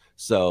brand.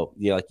 So,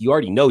 like you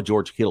already know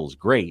George Kittle is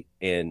great.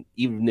 And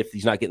even if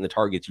he's not getting the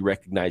targets, you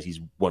recognize he's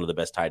one of the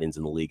best tight ends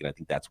in the league. And I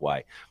think that's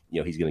why,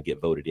 he's going to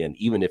get voted in,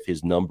 even if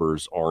his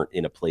numbers aren't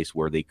in a place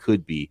where they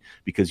could be,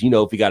 because,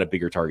 if he got a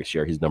bigger target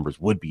share, his numbers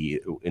would be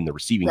in the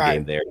receiving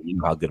game there. You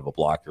know how good of a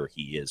blocker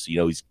he is.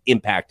 So, he's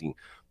impacting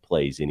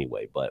plays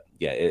anyway. But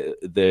yeah,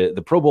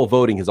 the Pro Bowl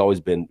voting has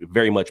always been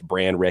very much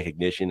brand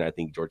recognition. I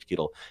think George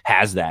Kittle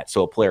has that.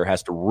 So a player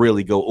has to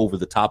really go over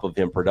the top of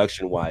him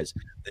production wise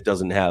that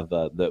doesn't have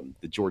the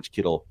George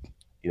Kittle,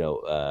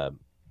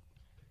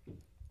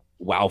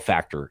 wow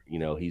factor.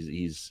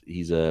 He's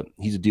a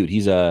dude.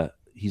 He's a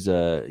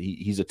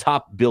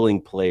top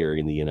billing player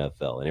in the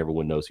NFL, and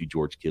everyone knows who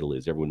George Kittle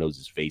is. Everyone knows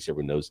his face.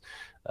 Everyone knows.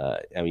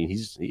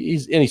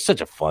 He's such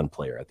a fun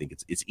player. I think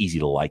it's easy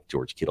to like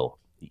George Kittle,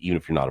 even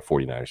if you're not a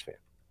 49ers fan.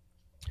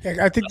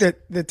 Yeah, I think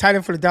that the tight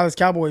end for the Dallas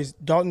Cowboys,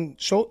 Dalton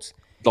Schultz,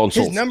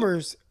 his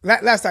numbers,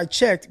 last I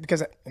checked,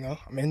 because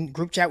I'm in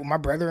group chat with my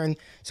brother and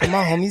some of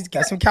my homies,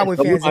 got some Cowboy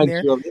fans in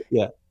there.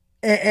 Yeah.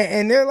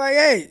 And they're like,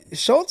 hey,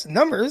 Schultz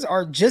numbers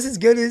are just as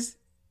good as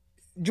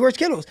George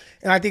Kittle's.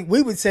 And I think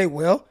we would say,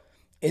 well,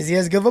 is he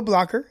as good of a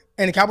blocker?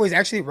 And the Cowboys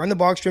actually run the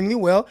ball extremely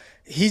well.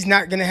 He's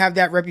not going to have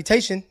that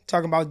reputation,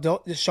 talking about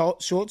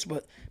Schultz,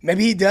 but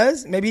maybe he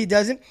does, maybe he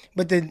doesn't.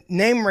 But the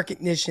name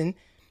recognition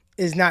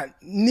is not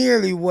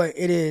nearly what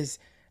it is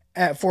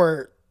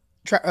for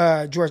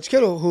George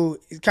Kittle, who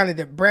is kind of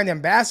the brand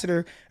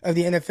ambassador of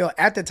the NFL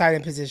at the tight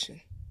end position.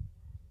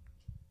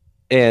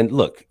 And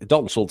look,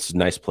 Dalton Schultz is a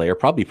nice player,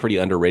 probably a pretty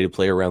underrated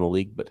player around the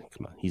league, but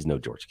come on, he's no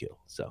George Kittle.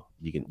 So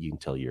you can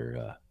tell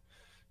your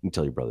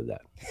brother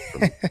that.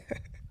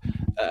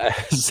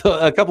 So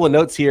a couple of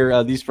notes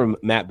here. These from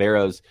Matt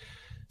Barrows.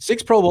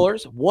 6 Pro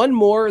Bowlers, one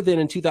more than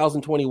in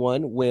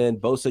 2021 when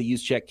Bosa,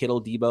 Juszczyk,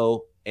 Kittle,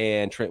 Debo,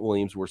 and Trent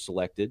Williams were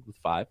selected with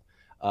 5.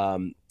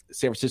 San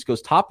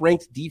Francisco's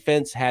top-ranked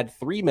defense had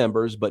 3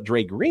 members, but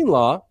Dre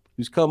Greenlaw,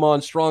 who's come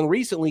on strong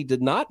recently,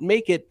 did not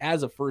make it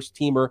as a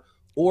first-teamer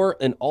or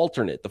an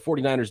alternate. The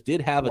 49ers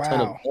did have a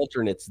ton of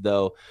alternates,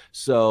 though.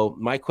 So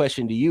my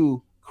question to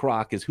you,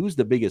 Croc, is who's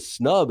the biggest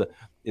snub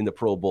in the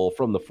Pro Bowl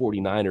from the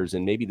 49ers?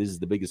 And maybe this is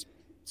the biggest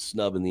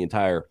snub in the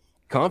entire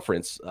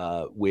conference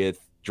with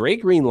Dre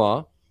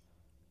Greenlaw,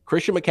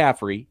 Christian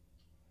McCaffrey,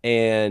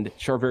 and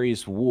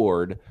Charvarius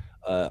Ward.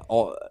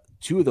 All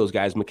 2 of those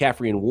guys,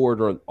 McCaffrey and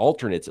Ward, are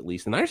alternates at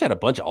least. And the Niners had a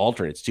bunch of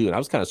alternates too, and I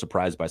was kind of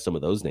surprised by some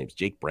of those names.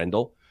 Jake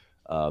Brendel,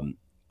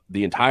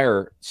 the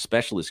entire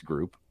specialist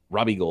group,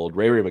 Robbie Gould,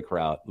 Ray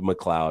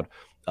McLeod,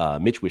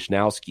 Mitch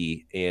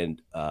Wishnowsky,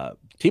 and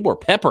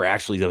Tibor Pepper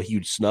actually is a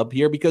huge snub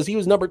here because he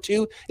was number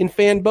 2 in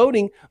fan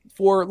voting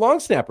for long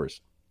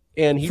snappers.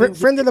 And he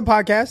friend of the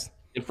podcast.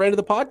 And friend of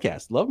the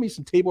podcast. Love me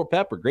some Tabor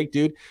Pepper. Great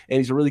dude. And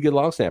he's a really good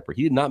long snapper.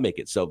 He did not make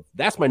it. So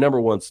that's my number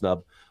 1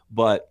 snub.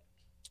 But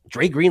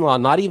Dre Greenlaw,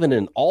 not even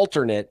an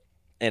alternate.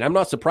 And I'm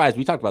not surprised.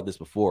 We talked about this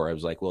before. I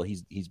was like, well,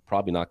 he's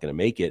probably not going to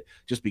make it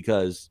just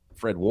because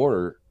Fred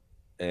Warner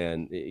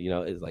and,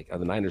 it's like, are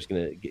the Niners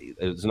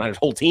is the Niners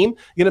whole team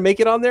going to make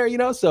it on there?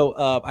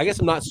 So I guess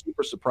I'm not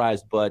super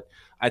surprised, but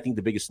I think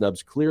the biggest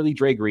snub's clearly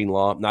Dre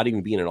Greenlaw, not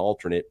even being an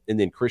alternate. And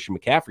then Christian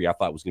McCaffrey, I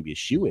thought was going to be a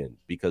shoe-in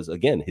because,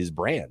 again, his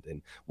brand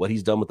and what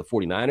he's done with the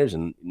 49ers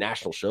and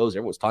national shows.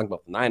 Everyone's talking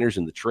about the Niners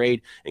and the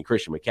trade and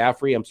Christian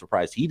McCaffrey. I'm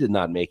surprised he did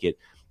not make it.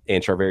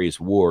 And Charvarius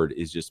Ward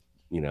is just,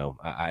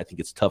 I think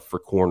it's tough for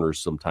corners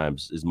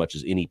sometimes as much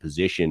as any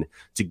position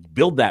to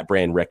build that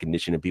brand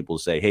recognition and people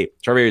say, hey,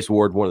 Charvarius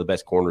Ward, one of the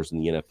best corners in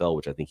the NFL,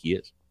 which I think he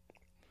is.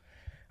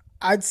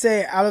 I'd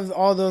say out of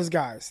all those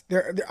guys,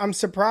 I'm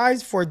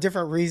surprised for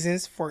different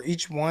reasons for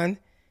each one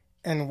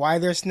and why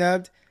they're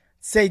snubbed.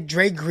 Say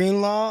Dre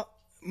Greenlaw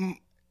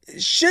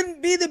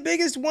shouldn't be the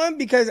biggest one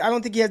because I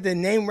don't think he has the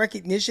name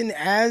recognition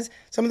as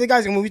some of the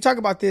guys. And when we talk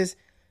about this,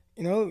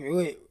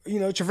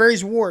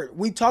 Charvarius Ward,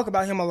 we talk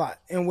about him a lot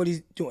and what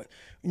he's doing.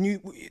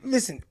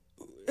 Listen,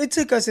 it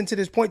took us into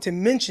this point to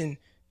mention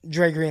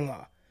Dre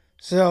Greenlaw.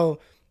 So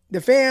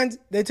the fans,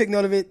 they took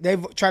note of it. They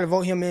tried to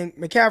vote him in.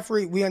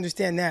 McCaffrey, we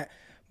understand that.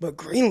 But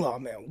Greenlaw,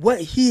 man,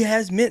 what he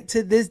has meant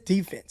to this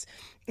defense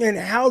and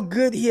how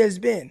good he has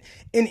been.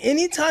 And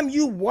anytime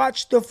you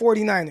watch the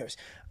 49ers,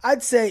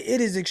 I'd say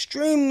it is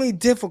extremely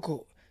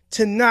difficult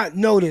to not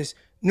notice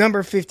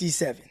number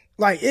 57.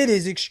 Like, it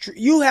is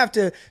you have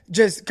to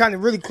just kind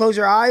of really close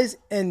your eyes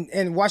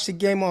and watch the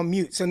game on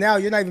mute. So now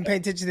you're not even paying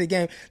attention to the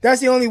game.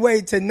 That's the only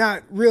way to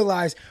not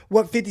realize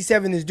what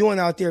 57 is doing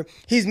out there.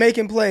 He's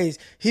making plays.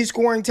 He's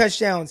scoring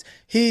touchdowns.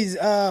 He's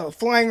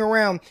flying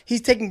around.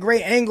 He's taking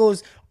great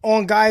angles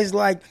on guys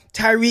like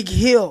Tyreek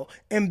Hill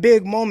in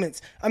big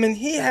moments. I mean,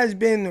 he has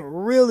been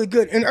really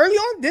good. And early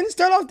on, didn't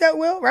start off that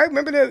well, right?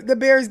 Remember the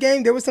Bears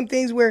game? There were some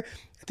things where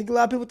I think a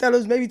lot of people thought it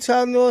was maybe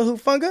Talanoa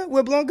Hufanga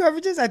with blown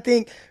coverages. I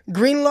think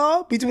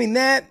Greenlaw, between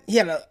that, he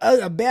had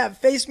a bad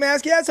face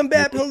mask. He had some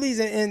bad penalties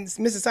and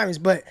missed assignments.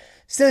 But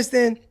since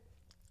then,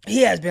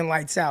 he has been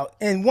lights out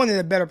and one of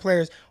the better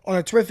players on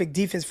a terrific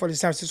defense for the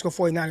San Francisco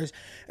 49ers.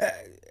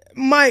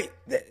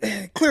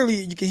 Clearly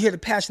you can hear the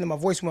passion in my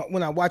voice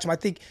when I watch him. I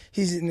think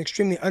he's an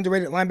extremely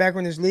underrated linebacker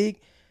in this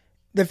league.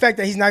 The fact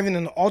that he's not even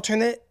an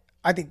alternate,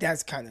 I think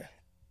that's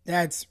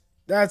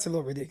a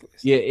little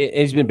ridiculous. Yeah,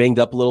 he's been banged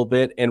up a little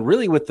bit. And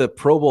really with the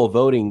Pro Bowl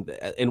voting,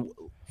 and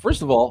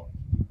first of all,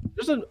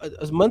 there's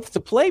a month to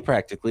play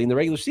practically in the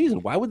regular season.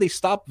 Why would they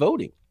stop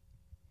voting?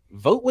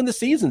 Vote when the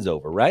season's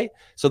over, right?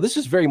 So this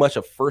is very much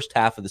a first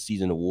half of the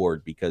season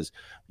award because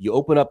you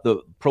open up the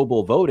Pro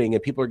Bowl voting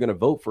and people are going to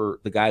vote for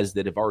the guys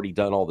that have already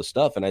done all the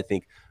stuff. And I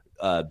think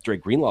Dre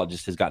Greenlaw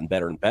just has gotten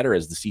better and better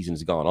as the season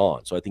has gone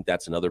on. So I think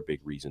that's another big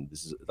reason.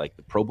 This is like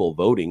the Pro Bowl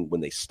voting, when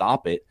they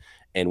stop it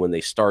and when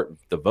they start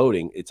the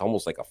voting, it's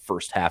almost like a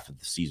first half of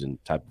the season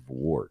type of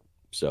award.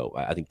 So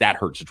I think that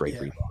hurts Dre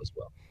Greenlaw as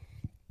well.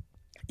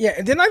 Yeah,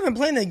 and they're not even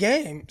playing the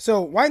game.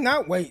 So why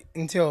not wait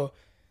until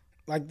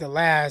like the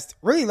last,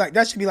 really, like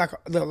that should be like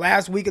the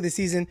last week of the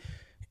season,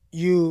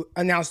 you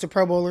announce the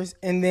Pro Bowlers,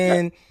 and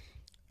then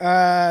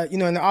in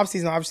the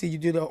offseason, obviously you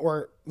do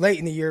or late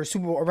in the year,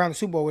 Super Bowl, around the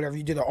Super Bowl, whatever,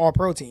 you do the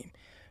All-Pro team.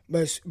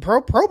 But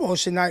Pro Bowl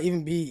should not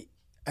even be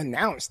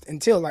announced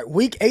until like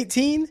week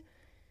 18.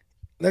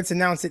 Let's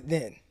announce it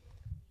then.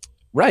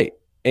 Right.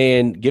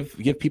 And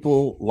give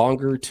people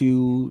longer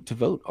to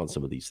vote on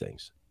some of these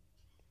things.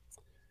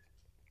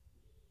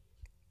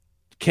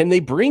 Can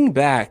they bring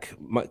back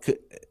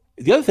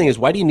the other thing is,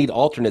 why do you need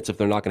alternates if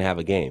they're not going to have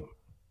a game?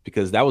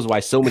 Because that was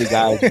why so many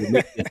guys,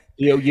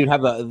 you'd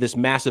have this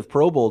massive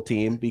Pro Bowl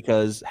team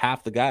because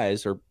half the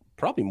guys, or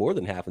probably more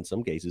than half in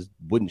some cases,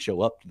 wouldn't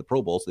show up to the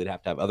Pro Bowl. So they'd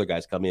have to have other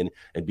guys come in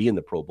and be in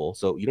the Pro Bowl.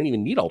 So you don't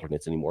even need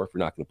alternates anymore if you're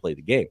not going to play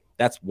the game.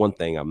 That's one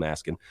thing I'm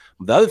asking.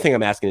 The other thing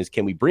I'm asking is,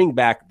 can we bring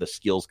back the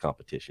skills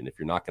competition if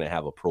you're not going to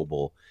have a Pro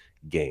Bowl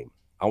game?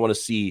 I want to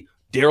see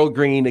Darrell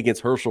Green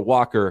against Herschel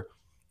Walker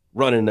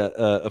running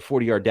a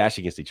 40-yard dash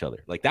against each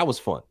other. Like, that was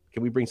fun.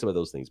 Can we bring some of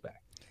those things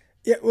back?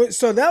 Yeah,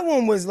 so that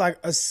one was like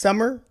a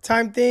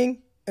summertime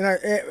thing.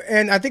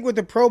 And I think with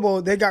the Pro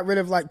Bowl, they got rid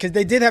of because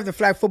they did have the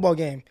flag football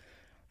game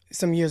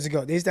some years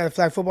ago. They used to have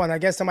flag football, and I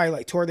guess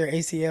somebody tore their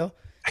ACL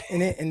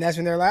in it, and that's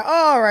when they're like,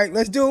 oh, all right,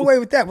 let's do away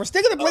with that. We're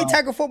still going to play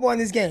tackle football in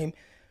this game.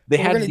 We're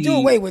going to do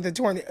away with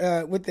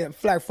the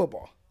flag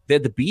football. They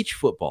had the beach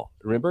football.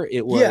 Remember?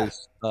 It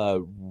was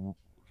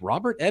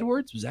Robert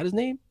Edwards. Was that his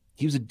name?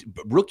 He was a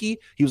rookie.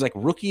 He was like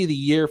rookie of the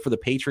year for the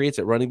Patriots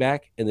at running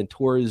back, and then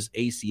tore his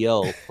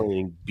ACL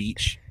playing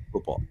beach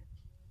football.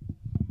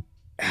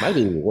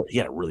 He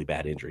had a really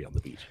bad injury on the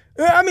beach.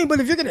 I mean, but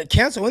if you're going to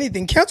cancel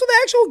anything, cancel the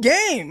actual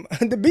game.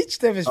 The beach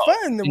stuff is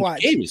fun to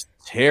watch. The game is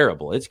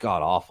terrible. It's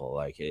god awful.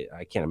 Like,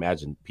 I can't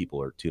imagine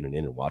people are tuning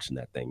in and watching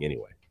that thing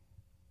anyway.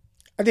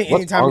 I think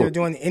anytime you're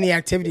doing any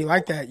activity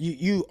like that,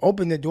 you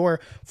open the door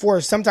for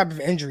some type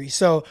of injury.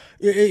 So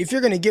if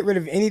you're going to get rid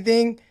of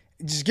anything,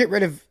 just get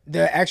rid of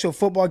the actual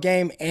football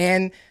game,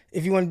 and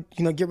if you want,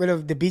 get rid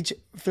of the beach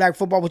flag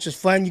football, which is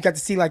fun. You got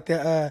to see like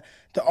the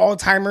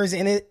all-timers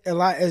in it a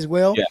lot as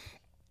well. Yeah.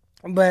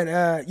 But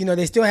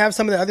they still have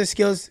some of the other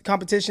skills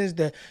competitions,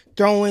 the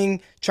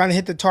throwing, trying to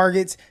hit the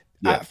targets.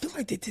 Yeah. I feel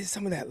like they did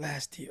some of that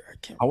last year.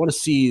 I want to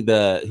see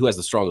who has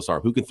the strongest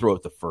arm, who can throw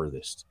it the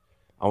furthest.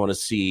 I want to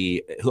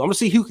see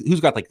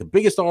who's got like the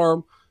biggest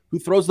arm, who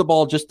throws the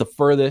ball just the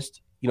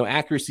furthest.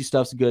 Accuracy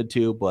stuff's good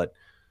too, but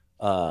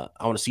I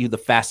want to see who the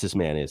fastest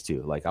man is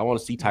too. Like, I want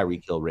to see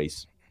Tyreek Hill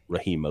race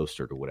Raheem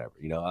Mostert or whatever.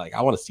 Like,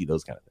 I want to see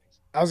those kind of things.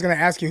 I was going to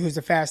ask you who's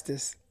the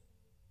fastest.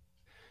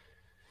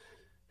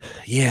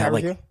 Yeah,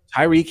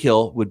 Tyreek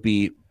Hill would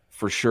be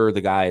for sure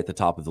the guy at the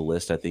top of the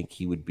list. I think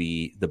he would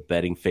be the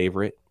betting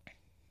favorite.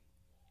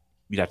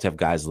 You'd have to have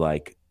guys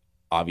like,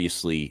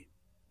 obviously,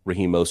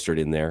 Raheem Mostert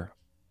in there.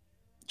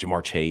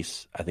 Jamar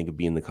Chase, I think, would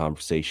be in the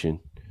conversation.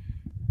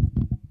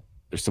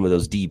 There's some of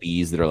those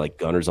DBs that are like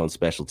gunners on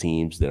special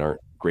teams that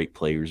aren't great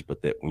players,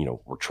 but that,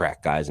 were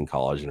track guys in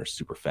college and are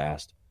super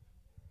fast.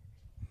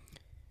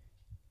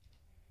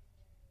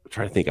 I'm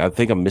trying to think. I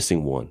think I'm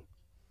missing one.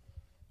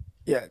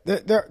 Yeah,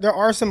 there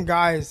are some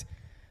guys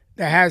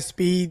that have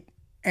speed,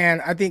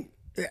 and I think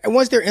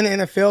once they're in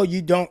the NFL,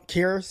 you don't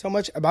care so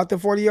much about the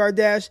 40-yard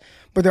dash,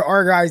 but there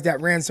are guys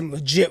that ran some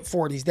legit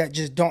 40s that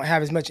just don't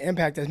have as much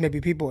impact as maybe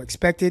people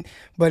expected.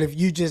 But if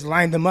you just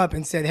lined them up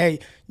and said, hey,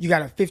 you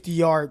got a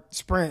 50-yard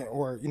sprint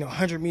or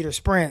 100-meter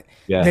sprint,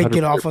 they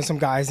get off on some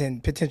guys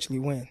and potentially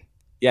win.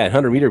 Yeah,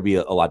 100-meter would be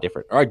a lot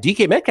different. All right,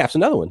 DK Metcalf's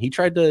another one. He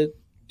tried to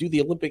do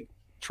the Olympic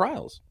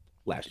trials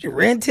last year. He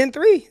ran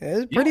 10.3.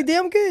 That's pretty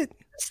damn good.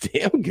 That's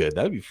damn good.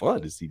 That would be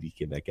fun to see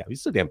DK Metcalf.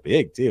 He's so damn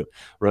big, too,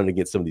 running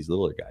against some of these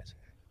littler guys.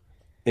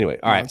 Anyway,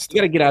 all right, we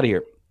got to get out of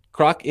here.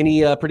 Croc,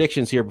 any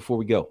predictions here before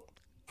we go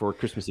for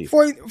Christmas Eve?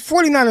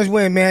 49ers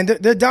win, man.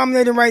 They're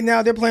dominating right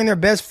now. They're playing their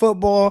best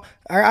football.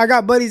 I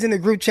got buddies in the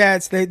group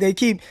chats. They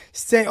keep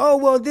saying, oh,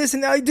 well, this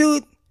and that.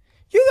 Dude,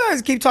 you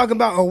guys keep talking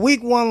about a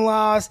week 1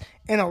 loss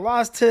and a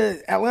loss to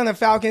Atlanta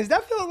Falcons.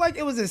 That feels like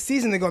it was a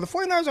season ago. The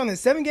 49ers are on a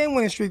 7-game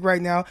winning streak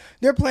right now.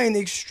 They're playing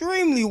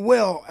extremely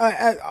well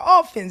at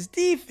offense,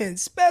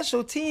 defense,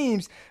 special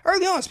teams.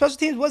 Early on, special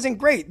teams wasn't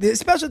great. The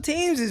special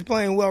teams is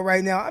playing well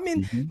right now. I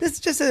mean, this is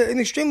just an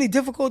extremely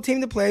difficult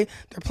team to play.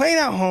 They're playing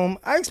at home.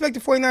 I expect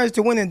the 49ers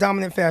to win in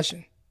dominant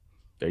fashion.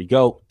 There you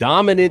go.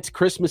 Dominant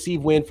Christmas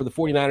Eve win for the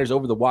 49ers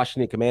over the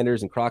Washington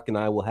Commanders, and Croc and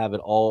I will have it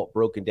all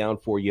broken down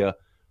for you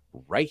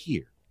right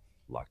here,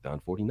 Locked On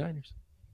 49ers.